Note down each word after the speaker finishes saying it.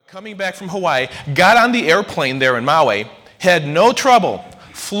coming back from Hawaii, got on the airplane there in Maui, had no trouble,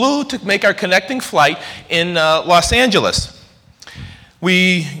 flew to make our connecting flight in Los Angeles.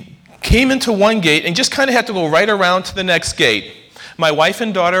 We came into one gate and just kind of had to go right around to the next gate. My wife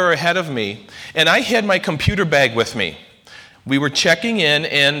and daughter are ahead of me, and I had my computer bag with me. We were checking in,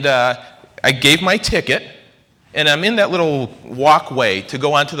 and I gave my ticket, and I'm in that little walkway to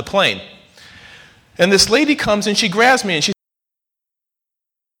go onto the plane. And this lady comes and she grabs me and she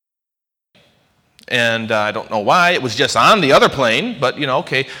I don't know why, it was just on the other plane, but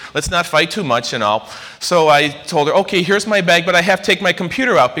okay, let's not fight too much and all. So I told her, okay, here's my bag, but I have to take my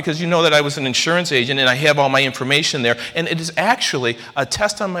computer out because you know that I was an insurance agent and I have all my information there. And it is actually a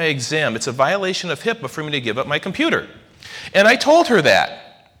test on my exam. It's a violation of HIPAA for me to give up my computer. And I told her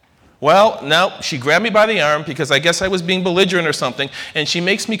that. Well, now she grabbed me by the arm because I guess I was being belligerent or something, and she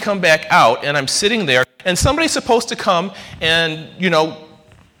makes me come back out, and I'm sitting there, and somebody's supposed to come and,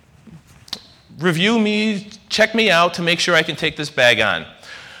 review me, check me out to make sure I can take this bag on.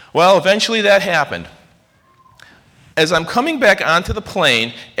 Well, eventually that happened. As I'm coming back onto the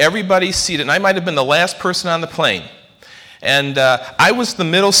plane, everybody's seated, and I might have been the last person on the plane. And I was the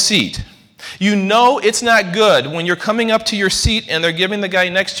middle seat. You know it's not good when you're coming up to your seat and they're giving the guy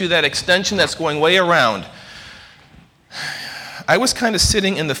next to you that extension that's going way around. I was kind of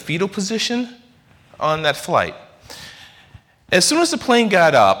sitting in the fetal position on that flight. As soon as the plane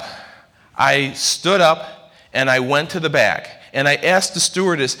got up, I stood up and I went to the back and I asked the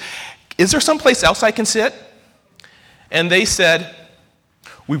stewardess, is there someplace else I can sit? And they said,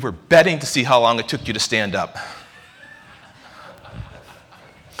 we were betting to see how long it took you to stand up.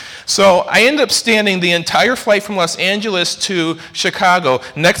 So I ended up standing the entire flight from Los Angeles to Chicago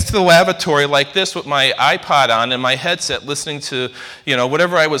next to the lavatory like this with my iPod on and my headset listening to,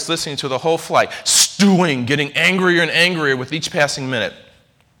 whatever I was listening to the whole flight, stewing, getting angrier and angrier with each passing minute.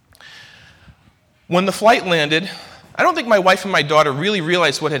 When the flight landed, I don't think my wife and my daughter really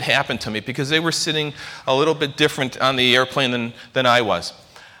realized what had happened to me because they were sitting a little bit different on the airplane than I was.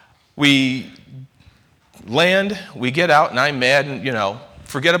 We land, we get out, and I'm mad, and,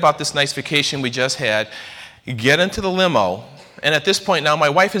 forget about this nice vacation we just had, get into the limo, and at this point now my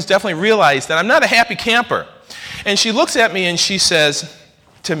wife has definitely realized that I'm not a happy camper. And she looks at me and she says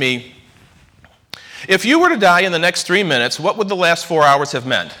to me, if you were to die in the next 3 minutes, what would the last 4 hours have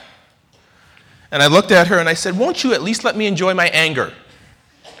meant? And I looked at her and I said, won't you at least let me enjoy my anger?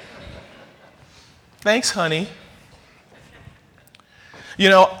 Thanks, honey.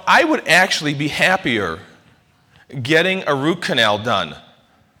 I would actually be happier getting a root canal done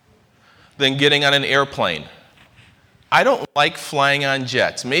than getting on an airplane. I don't like flying on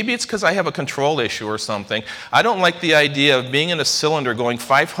jets. Maybe it's because I have a control issue or something. I don't like the idea of being in a cylinder going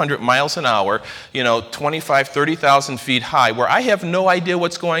 500 miles an hour, 25, 30,000 feet high, where I have no idea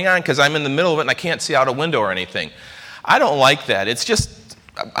what's going on because I'm in the middle of it and I can't see out a window or anything. I don't like that. It's just,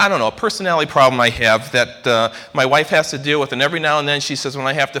 a personality problem I have that my wife has to deal with, and every now and then she says when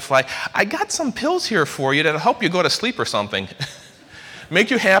I have to fly, I got some pills here for you that'll help you go to sleep or something. Make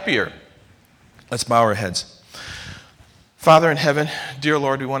you happier. Let's bow our heads. Father in heaven, dear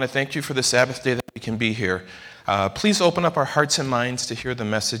Lord, we want to thank you for the Sabbath day that we can be here. Please open up our hearts and minds to hear the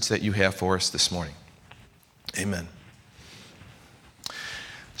message that you have for us this morning. Amen.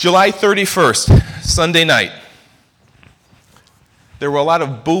 July 31st, Sunday night. There were a lot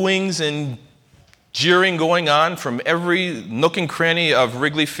of booings and jeering going on from every nook and cranny of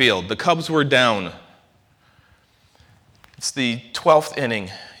Wrigley Field. The Cubs were down. It's the 12th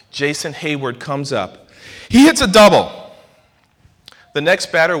inning. Jason Heyward comes up. He hits a double. The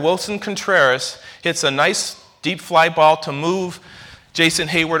next batter, Wilson Contreras, hits a nice deep fly ball to move Jason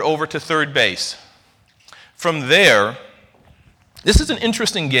Heyward over to third base. From there, this is an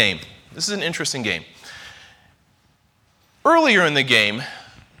interesting game. Earlier in the game,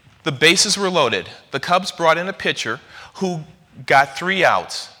 the bases were loaded. The Cubs brought in a pitcher who got 3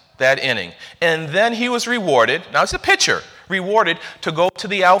 outs that inning. And then he was rewarded, now he's a pitcher, rewarded to go to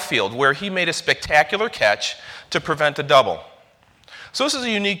the outfield where he made a spectacular catch to prevent a double. So this is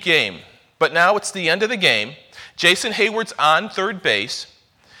a unique game, but now it's the end of the game. Jason Heyward's on third base,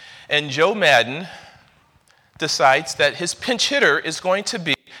 and Joe Maddon decides that his pinch hitter is going to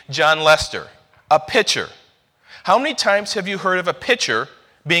be John Lester, a pitcher. How many times have you heard of a pitcher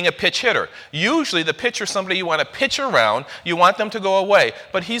being a pitch hitter? Usually the pitcher is somebody you want to pitch around, you want them to go away,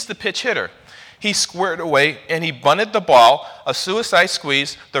 but he's the pitch hitter. He squared away and he bunted the ball, a suicide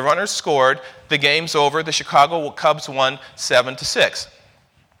squeeze, the runners scored, the game's over, the Chicago Cubs won 7-6.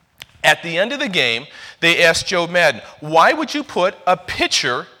 At the end of the game, they asked Joe Maddon, why would you put a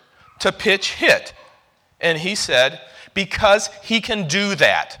pitcher to pitch hit? And he said, because he can do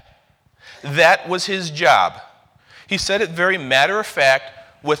that. That was his job. He said it very matter of fact,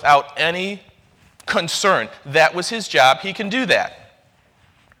 without any concern. That was his job. He can do that.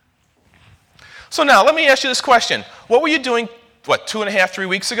 So now, let me ask you this question. What were you doing, 2.5, 3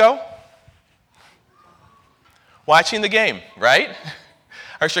 weeks ago? Watching the game, right?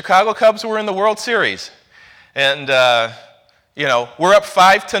 Our Chicago Cubs were in the World Series. And, we're up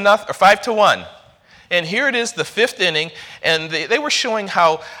 5-1. And here it is, the fifth inning, and they were showing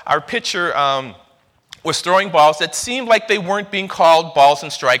how our pitcher was throwing balls that seemed like they weren't being called balls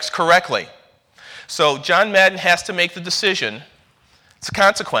and strikes correctly. So John Madden has to make the decision. It's a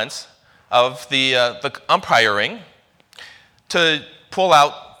consequence of the umpiring to pull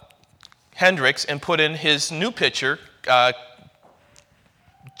out Hendricks and put in his new pitcher,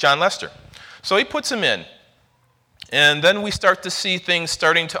 John Lester. So he puts him in. And then we start to see things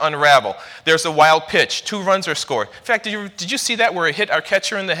starting to unravel. There's a wild pitch. 2 runs are scored. In fact, did you see that where it hit our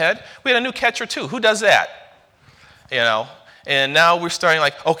catcher in the head? We had a new catcher too. Who does that? And now we're starting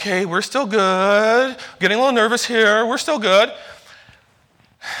like, okay, we're still good. Getting a little nervous here. We're still good.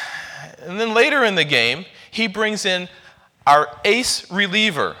 And then later in the game, he brings in our ace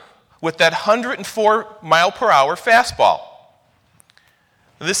reliever with that 104-mile-per-hour fastball.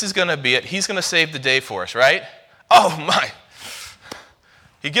 This is going to be it. He's going to save the day for us, right? Oh, my.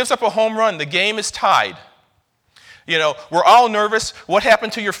 He gives up a home run. The game is tied. We're all nervous. What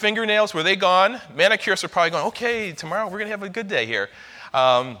happened to your fingernails? Were they gone? Manicurists are probably going, okay, tomorrow we're going to have a good day here.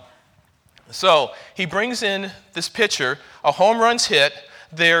 So he brings in this pitcher. A home run's hit.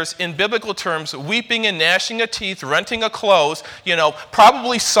 There's, in biblical terms, weeping and gnashing of teeth, renting of clothes.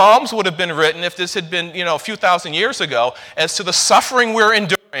 Probably Psalms would have been written if this had been, a few thousand years ago, as to the suffering we're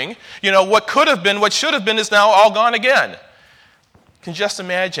enduring. What could have been, what should have been is now all gone again. You can just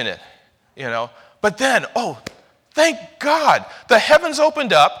imagine it, But then, thank God, the heavens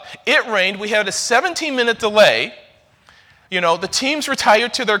opened up. It rained. We had a 17-minute delay. The teams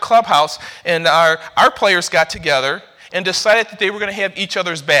retired to their clubhouse, and our players got together and decided that they were going to have each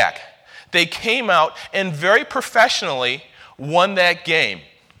other's back. They came out and very professionally won that game.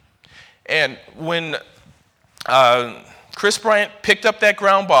 And when Chris Bryant picked up that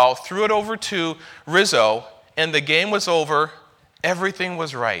ground ball, threw it over to Rizzo, and the game was over, everything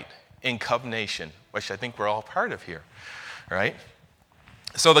was right in Cub Nation, which I think we're all part of here, right?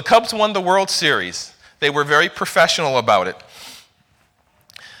 So the Cubs won the World Series. They were very professional about it.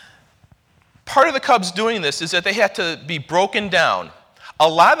 Part of the Cubs doing this is that they had to be broken down. A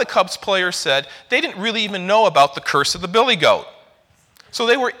lot of the Cubs players said they didn't really even know about the curse of the billy goat. So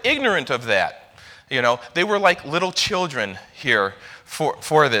they were ignorant of that. They were like little children here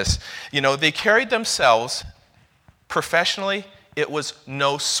for this. They carried themselves professionally. It was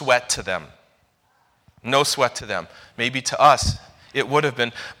no sweat to them. No sweat to them. Maybe to us it would have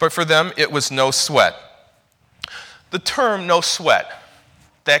been, but for them it was no sweat. The term no sweat,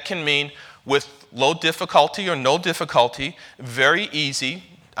 that can mean with low difficulty or no difficulty, very easy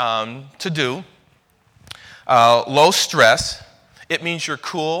to do. Low stress, it means you're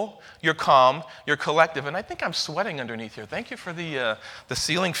cool, you're calm, you're collective. And I think I'm sweating underneath here. Thank you for the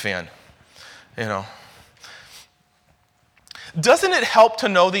ceiling fan. Doesn't it help to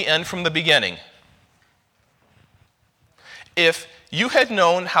know the end from the beginning? If you had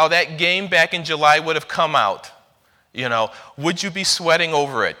known how that game back in July would have come out, would you be sweating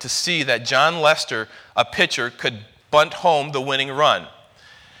over it to see that John Lester, a pitcher, could bunt home the winning run?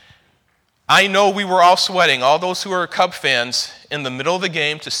 I know we were all sweating, all those who are Cub fans, in the middle of the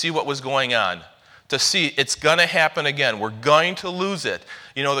game to see what was going on, to see it's going to happen again. We're going to lose it.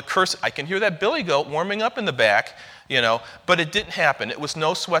 The curse, I can hear that billy goat warming up in the back, but it didn't happen. It was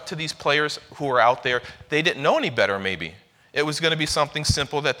no sweat to these players who were out there. They didn't know any better, maybe. It was going to be something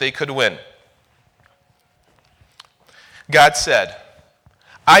simple that they could win. God said,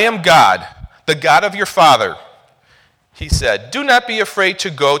 I am God, the God of your father. He said, do not be afraid to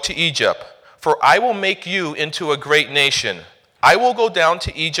go to Egypt, for I will make you into a great nation. I will go down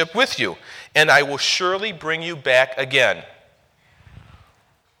to Egypt with you, and I will surely bring you back again.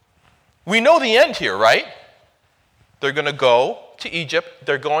 We know the end here, right? They're going to go to Egypt.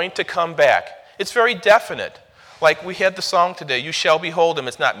 They're going to come back. It's very definite. Like we had the song today, you shall behold him.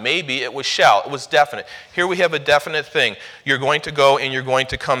 It's not maybe, it was shall. It was definite. Here we have a definite thing. You're going to go and you're going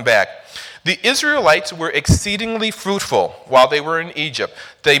to come back. The Israelites were exceedingly fruitful while they were in Egypt.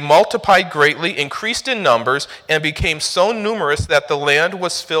 They multiplied greatly, increased in numbers, and became so numerous that the land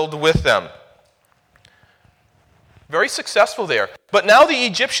was filled with them. Very successful there. But now the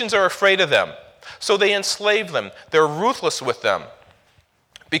Egyptians are afraid of them. So they enslave them. They're ruthless with them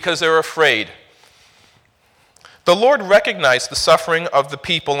because they're afraid. The Lord recognized the suffering of the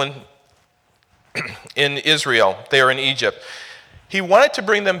people in Israel, there in Egypt. He wanted to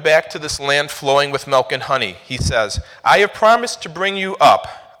bring them back to this land flowing with milk and honey. He says, I have promised to bring you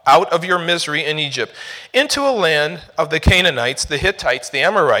up out of your misery in Egypt into a land of the Canaanites, the Hittites, the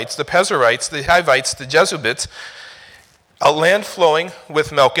Amorites, the Perizzites, the Hivites, the Jebusites, a land flowing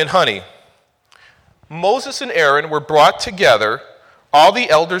with milk and honey. Moses and Aaron were brought together, all the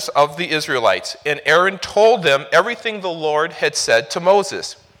elders of the Israelites, and Aaron told them everything the Lord had said to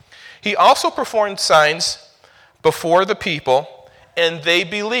Moses. He also performed signs before the people, and they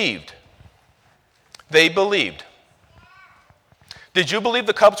believed. They believed. Did you believe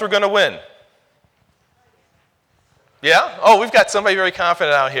the Cubs were going to win? Yeah? Oh, we've got somebody very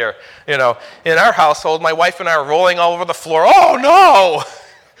confident out here. You know, in our household, my wife and I are rolling all over the floor. Oh, no!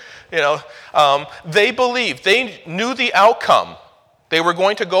 You know, they believed. They knew the outcome. They were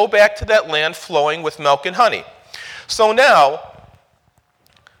going to go back to that land flowing with milk and honey. So now,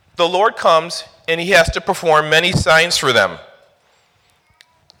 the Lord comes and he has to perform many signs for them.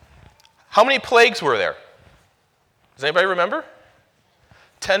 How many plagues were there? Does anybody remember?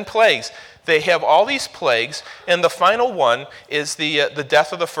 10 plagues. They have all these plagues, and the final one is the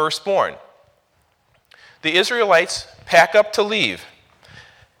death of the firstborn. The Israelites pack up to leave.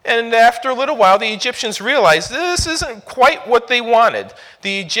 And after a little while, the Egyptians realize this isn't quite what they wanted.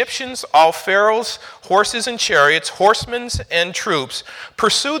 The Egyptians, all Pharaoh's horses and chariots, horsemen and troops,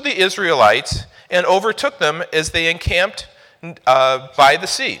 pursued the Israelites and overtook them as they encamped by the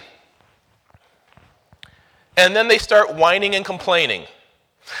sea. And then they start whining and complaining.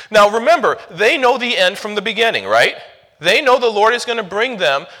 Now remember, they know the end from the beginning, right? They know the Lord is going to bring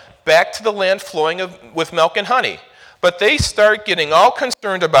them back to the land flowing with milk and honey. But they start getting all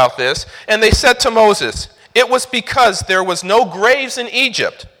concerned about this, and they said to Moses, it was because there was no graves in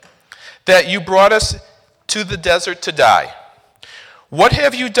Egypt that you brought us to the desert to die. What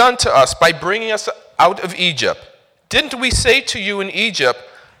have you done to us by bringing us out of Egypt? Didn't we say to you in Egypt,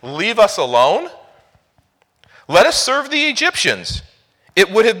 leave us alone? Let us serve the Egyptians. It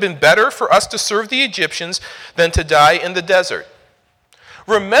would have been better for us to serve the Egyptians than to die in the desert.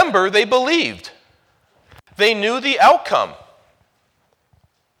 Remember, they believed. They knew the outcome.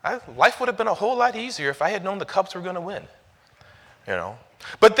 Life would have been a whole lot easier if I had known the Cubs were going to win. You know.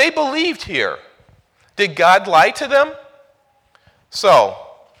 But they believed here. Did God lie to them? So,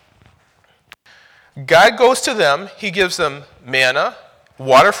 God goes to them. He gives them manna,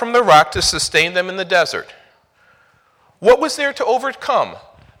 water from the rock to sustain them in the desert. What was there to overcome?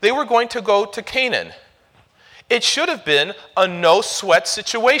 They were going to go to Canaan. It should have been a no-sweat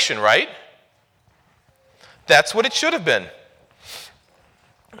situation, right? That's what it should have been.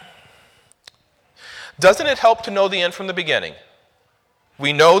 Doesn't it help to know the end from the beginning?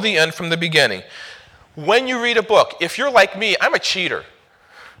 We know the end from the beginning. When you read a book, if you're like me, I'm a cheater.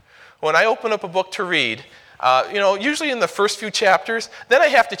 When I open up a book to read, usually in the first few chapters, then I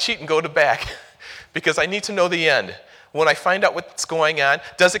have to cheat and go to back because I need to know the end. When I find out what's going on,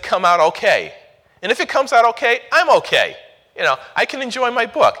 does it come out okay? And if it comes out okay, I'm okay. I can enjoy my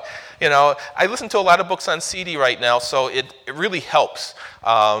book. I listen to a lot of books on CD right now, so it really helps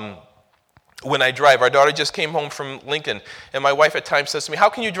when I drive. Our daughter just came home from Lincoln, and my wife at times says to me, how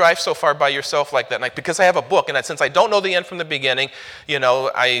can you drive so far by yourself like that? And because I have a book, and since I don't know the end from the beginning,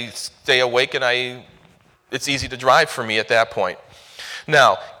 I stay awake, and it's easy to drive for me at that point.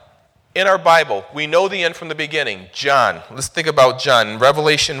 Now, in our Bible, we know the end from the beginning. John, let's think about John. In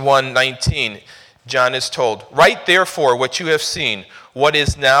Revelation 1:19, John is told, write therefore what you have seen, what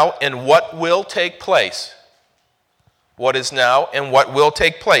is now and what will take place. What is now and what will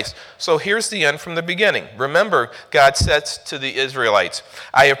take place. So here's the end from the beginning. Remember, God says to the Israelites,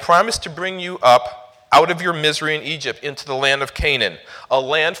 I have promised to bring you up out of your misery in Egypt into the land of Canaan, a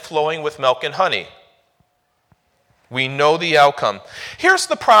land flowing with milk and honey. We know the outcome. Here's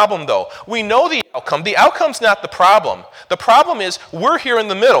the problem, though. We know the outcome. The outcome's not the problem. The problem is we're here in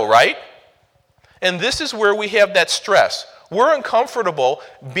the middle, right? And this is where we have that stress. We're uncomfortable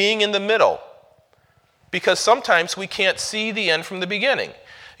being in the middle because sometimes we can't see the end from the beginning.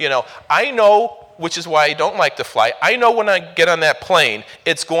 I know, which is why I don't like to fly, I know when I get on that plane,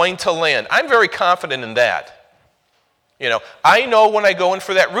 it's going to land. I'm very confident in that. I know when I go in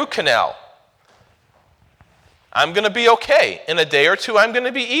for that root canal, I'm going to be okay. In a day or two, I'm going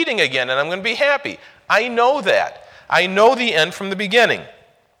to be eating again, and I'm going to be happy. I know that. I know the end from the beginning.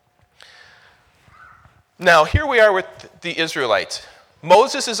 Now, here we are with the Israelites.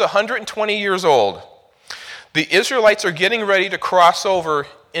 Moses is 120 years old. The Israelites are getting ready to cross over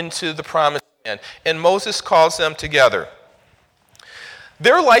into the promised land, and Moses calls them together.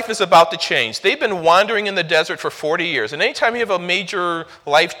 Their life is about to change. They've been wandering in the desert for 40 years. And anytime you have a major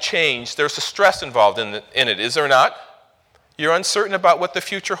life change, there's a stress involved in it, is there not? You're uncertain about what the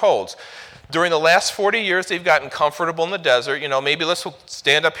future holds. During the last 40 years, they've gotten comfortable in the desert. Maybe let's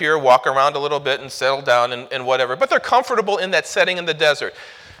stand up here, walk around a little bit, and settle down and whatever. But they're comfortable in that setting in the desert.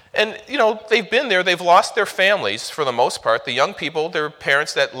 And, they've been there. They've lost their families for the most part. The young people, their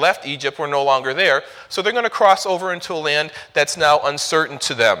parents that left Egypt were no longer there. So they're going to cross over into a land that's now uncertain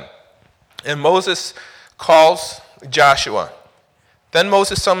to them. And Moses calls Joshua. Then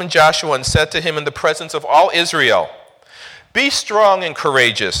Moses summoned Joshua and said to him in the presence of all Israel, "Be strong and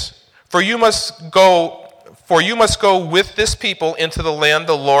courageous, for you must go with this people into the land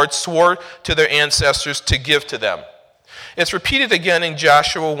the Lord swore to their ancestors to give to them." It's repeated again in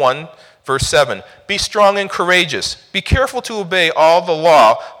Joshua 1, verse 7. "Be strong and courageous. Be careful to obey all the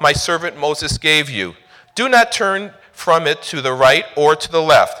law my servant Moses gave you. Do not turn from it to the right or to the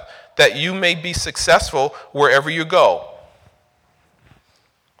left, that you may be successful wherever you go."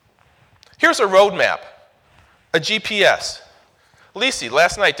 Here's a road map, a GPS. Lisi,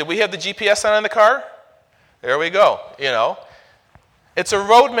 last night, did we have the GPS on in the car? There we go, It's a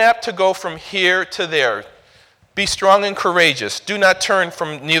road map to go from here to there. Be strong and courageous. Do not turn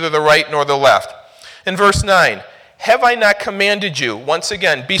from neither the right nor the left. In verse 9, "Have I not commanded you?" Once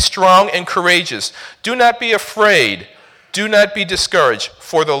again, be strong and courageous. Do not be afraid. Do not be discouraged,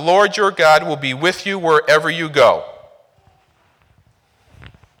 for the Lord your God will be with you wherever you go.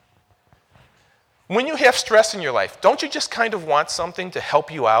 When you have stress in your life, don't you just kind of want something to help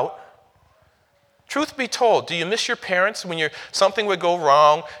you out? Truth be told, do you miss your parents when something would go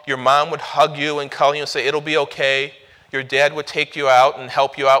wrong? Your mom would hug you and call you and say, "It'll be okay." Your dad would take you out and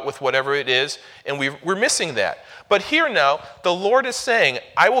help you out with whatever it is. And we're missing that. But here now, the Lord is saying,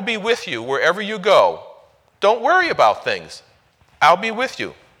 "I will be with you wherever you go. Don't worry about things. I'll be with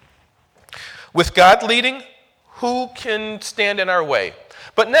you." With God leading, who can stand in our way?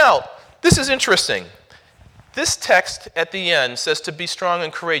 But now, this is interesting. This text at the end says to be strong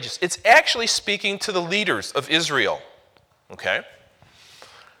and courageous. It's actually speaking to the leaders of Israel, okay?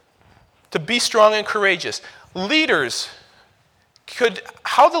 To be strong and courageous. How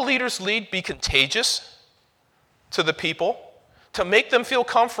the leaders lead be contagious to the people to make them feel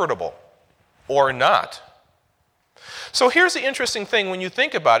comfortable or not? So here's the interesting thing when you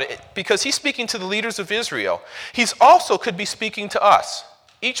think about it, because he's speaking to the leaders of Israel. He's also could be speaking to us,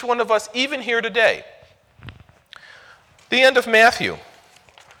 each one of us, even here today. The end of Matthew.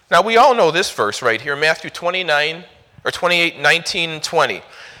 Now, we all know this verse right here, Matthew 28, 19, and 20.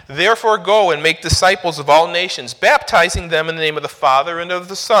 "Therefore go and make disciples of all nations, baptizing them in the name of the Father and of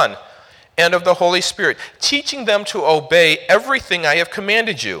the Son and of the Holy Spirit, teaching them to obey everything I have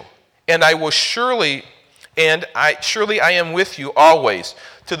commanded you. And I am with you always,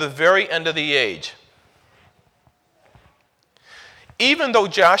 to the very end of the age." Even though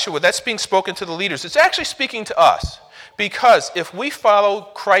Joshua, that's being spoken to the leaders, it's actually speaking to us. Because if we follow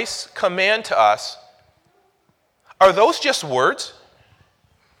Christ's command to us, are those just words?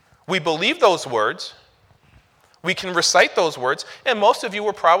 We believe those words. We can recite those words. And most of you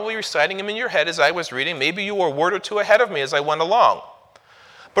were probably reciting them in your head as I was reading. Maybe you were a word or two ahead of me as I went along.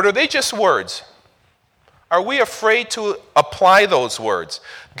 But are they just words? Are we afraid to apply those words?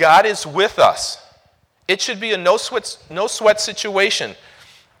 God is with us. It should be a no sweat situation.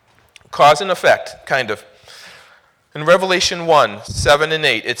 Cause and effect, kind of. In Revelation 1, 7 and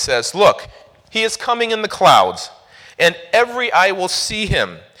 8, it says, "Look, he is coming in the clouds, and every eye will see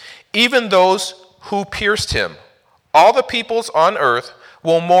him, even those who pierced him. All the peoples on earth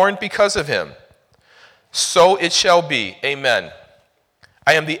will mourn because of him. So it shall be. Amen.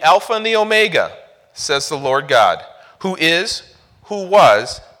 I am the Alpha and the Omega, says the Lord God, who is, who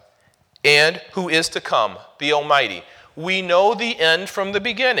was, and who is to come, the Almighty." We know the end from the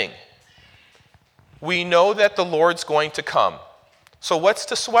beginning. We know that the Lord's going to come. So what's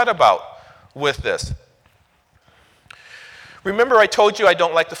to sweat about with this? Remember I told you I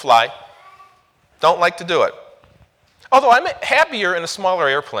don't like to fly? Don't like to do it. Although I'm happier in a smaller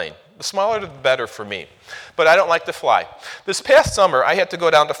airplane. The smaller the better for me. But I don't like to fly. This past summer, I had to go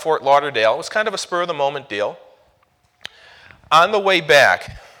down to Fort Lauderdale. It was kind of a spur-of-the-moment deal. On the way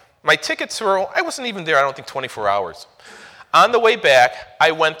back, my tickets were, I wasn't even there, I don't think, 24 hours. On the way back, I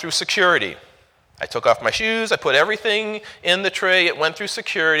went through security. I took off my shoes, I put everything in the tray, it went through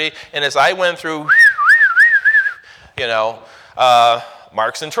security, and as I went through,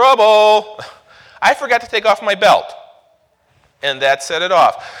 Mark's in trouble, I forgot to take off my belt. And that set it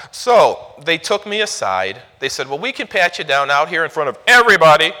off. So they took me aside. They said, "Well, we can pat you down out here in front of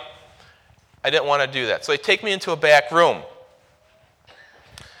everybody." I didn't want to do that. So they take me into a back room.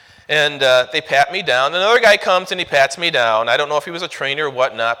 And they pat me down. Another guy comes and he pats me down. I don't know if he was a trainer or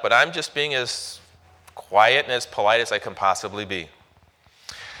whatnot, but I'm just being as quiet and as polite as I can possibly be.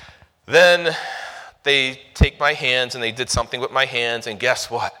 Then they take my hands and they did something with my hands, and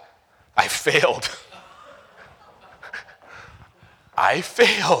guess what? I failed. I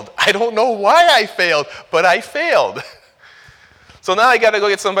failed. I don't know why I failed, but I failed. So now I got to go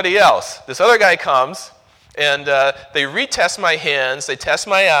get somebody else. This other guy comes, and they retest my hands, they test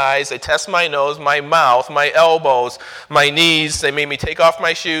my eyes, they test my nose, my mouth, my elbows, my knees. They made me take off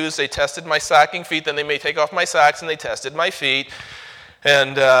my shoes. They tested my stocking feet. Then they made me take off my socks, and they tested my feet.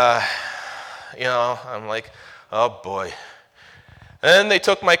 And, I'm like, oh, boy. And they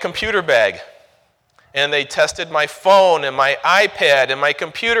took my computer bag, and they tested my phone and my iPad and my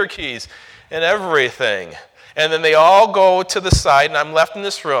computer keys and everything. And then they all go to the side, and I'm left in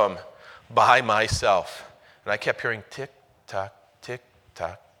this room by myself. And I kept hearing tick-tock,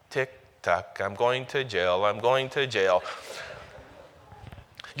 tick-tock, tick-tock. I'm going to jail, I'm going to jail.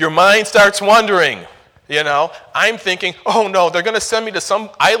 Your mind starts wondering, I'm thinking, oh no, they're going to send me to some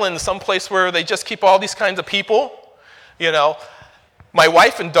island, someplace where they just keep all these kinds of people. My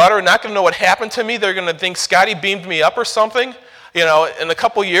wife and daughter are not going to know what happened to me. They're going to think Scotty beamed me up or something. In a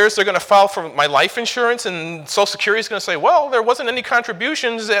couple years, they're going to file for my life insurance, and Social Security is going to say, well, there wasn't any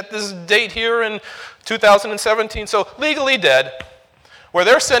contributions at this date here in 2017, so legally dead. Where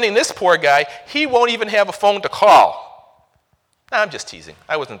they're sending this poor guy, he won't even have a phone to call. I'm just teasing.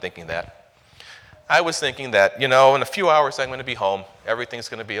 I wasn't thinking that. I was thinking that, in a few hours I'm going to be home. Everything's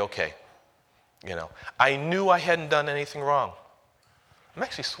going to be okay. I knew I hadn't done anything wrong. I'm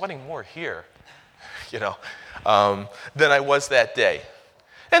actually sweating more here, than I was that day.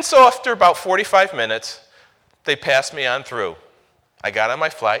 And so after about 45 minutes, they passed me on through. I got on my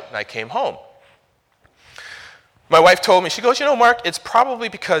flight and I came home. My wife told me, she goes, Mark, it's probably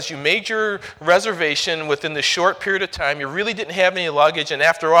because you made your reservation within this short period of time. You really didn't have any luggage, and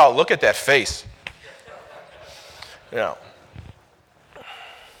after all, look at that face. But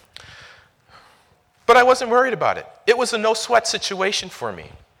I wasn't worried about it. It was a no-sweat situation for me.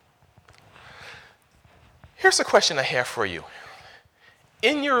 Here's a question I have for you.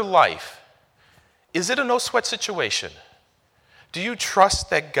 In your life, is it a no-sweat situation? Do you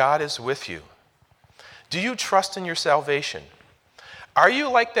trust that God is with you? Do you trust in your salvation? Are you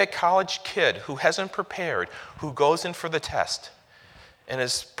like that college kid who hasn't prepared, who goes in for the test and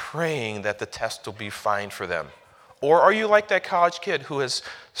is praying that the test will be fine for them? Or are you like that college kid who is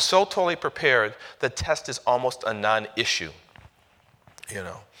so totally prepared the test is almost a non-issue?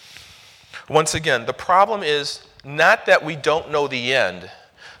 Once again, the problem is not that we don't know the end.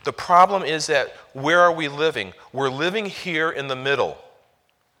 The problem is that where are we living? We're living here in the middle.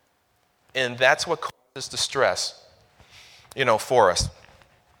 And that's what causes the stress, for us.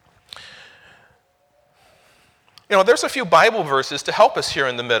 There's a few Bible verses to help us here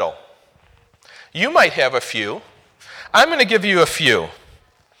in the middle. You might have a few. I'm going to give you a few.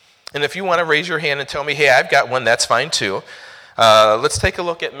 And if you want to raise your hand and tell me, hey, I've got one, that's fine too. Let's take a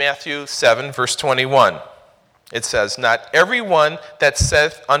look at Matthew 7, verse 21. It says, not everyone that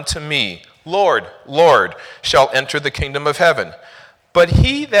saith unto me, Lord, Lord, shall enter the kingdom of heaven, but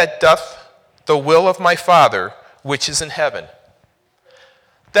he that doth the will of my Father, which is in heaven.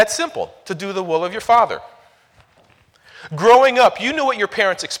 That's simple, to do the will of your Father. Growing up, you knew what your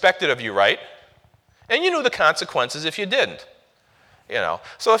parents expected of you, right? And you knew the consequences if you didn't.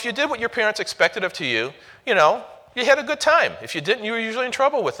 So if you did what your parents expected of you, you had a good time. If you didn't, you were usually in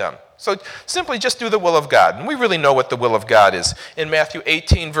trouble with them. So simply just do the will of God. And we really know what the will of God is. In Matthew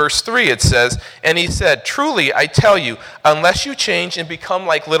 18, verse 3, it says, and he said, truly, I tell you, unless you change and become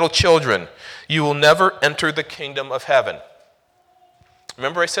like little children, you will never enter the kingdom of heaven.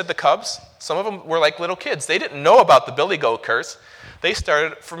 Remember I said the Cubs? Some of them were like little kids. They didn't know about the Billy Goat curse. They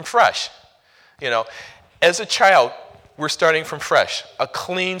started from fresh. As a child, we're starting from fresh, a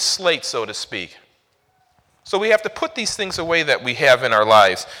clean slate, so to speak. So we have to put these things away that we have in our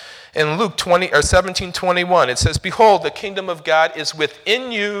lives. In Luke 17:21, it says, behold, the kingdom of God is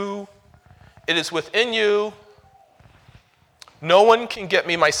within you. It is within you. No one can get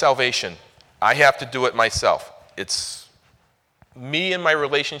me my salvation. I have to do it myself. It's me and my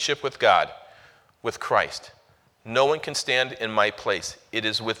relationship with God, with Christ. No one can stand in my place. It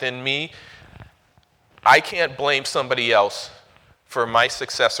is within me. I can't blame somebody else for my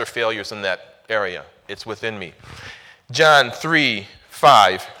success or failures in that area. It's within me. John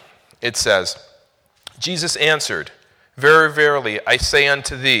 3:5, it says, Jesus answered, very verily, I say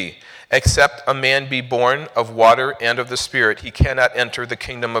unto thee, except a man be born of water and of the Spirit, he cannot enter the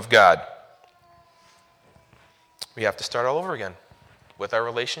kingdom of God. We have to start all over again. with our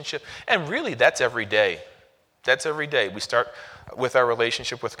relationship. And really, that's every day. That's every day. We start with our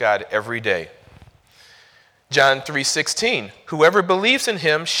relationship with God every day. John 3:16, whoever believes in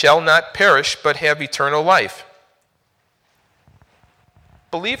him shall not perish but have eternal life.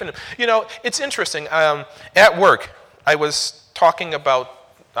 Believe in him. You know, it's interesting. At work, I was talking about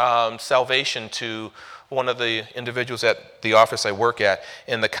salvation to one of the individuals at the office I work at,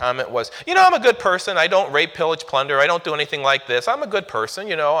 and the comment was, you know, I'm a good person. I don't rape, pillage, plunder. I don't do anything like this. I'm a good person.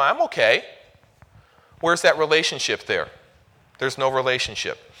 You know, I'm okay. Where's that relationship there? There's no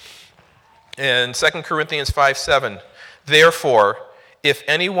relationship. In 2 Corinthians 5:7, therefore, if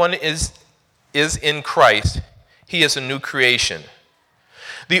anyone is in Christ, he is a new creation.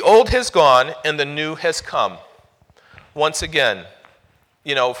 The old has gone and the new has come. Once again,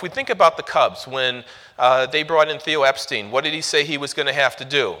 you know, if we think about the Cubs, when they brought in Theo Epstein, what did he say he was going to have to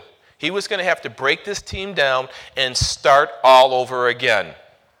do? He was going to have to break this team down and start all over again.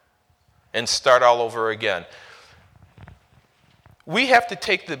 We have to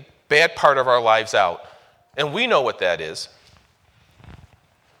take the bad part of our lives out, and we know what that is.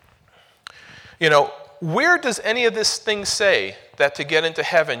 You know, where does any of this thing say that to get into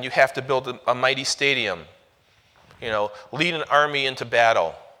heaven you have to build a mighty stadium? You know, lead an army into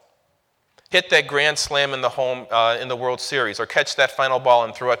battle, hit that grand slam in the World Series, or catch that final ball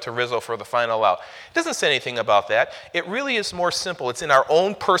and throw it to Rizzo for the final out. It doesn't say anything about that. It really is more simple. It's in our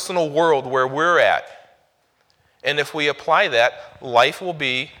own personal world where we're at. And if we apply that, life will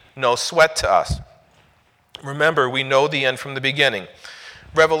be no sweat to us. Remember, we know the end from the beginning.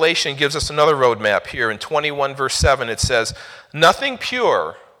 Revelation gives us another roadmap here. In 21 verse 7, it says, nothing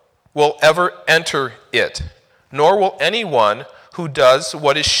pure will ever enter it, nor will anyone who does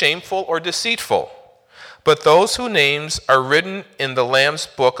what is shameful or deceitful, but those whose names are written in the Lamb's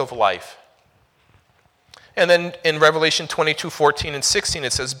book of life. And then in Revelation 22:14 and 16,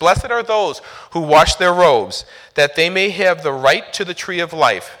 it says, blessed are those who wash their robes, that they may have the right to the tree of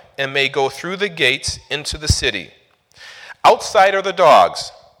life, and may go through the gates into the city. Outside are the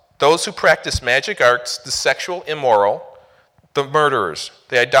dogs, those who practice magic arts, the sexual immoral, the murderers,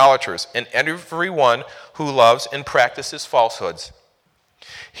 the idolaters, and everyone who loves and practices falsehoods.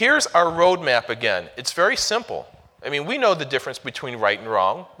 Here's our roadmap again. It's very simple. I mean, we know the difference between right and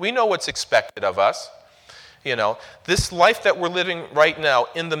wrong. We know what's expected of us. You know, this life that we're living right now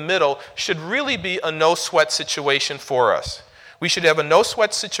in the middle should really be a no-sweat situation for us. We should have a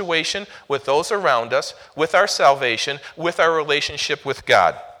no-sweat situation with those around us, with our salvation, with our relationship with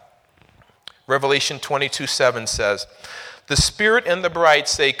God. Revelation 22:7 says, the Spirit and the bride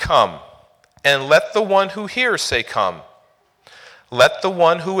say, come, and let the one who hears say, come. Let the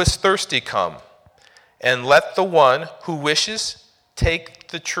one who is thirsty come, and let the one who wishes take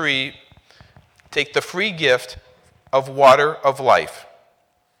the free gift of water of life.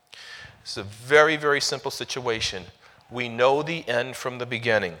 It's a very, very simple situation. We know the end from the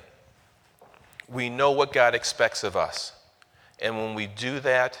beginning. We know what God expects of us. And when we do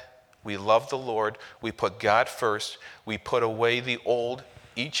that, we love the Lord, we put God first, we put away the old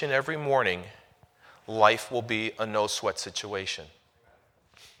each and every morning, life will be a no-sweat situation.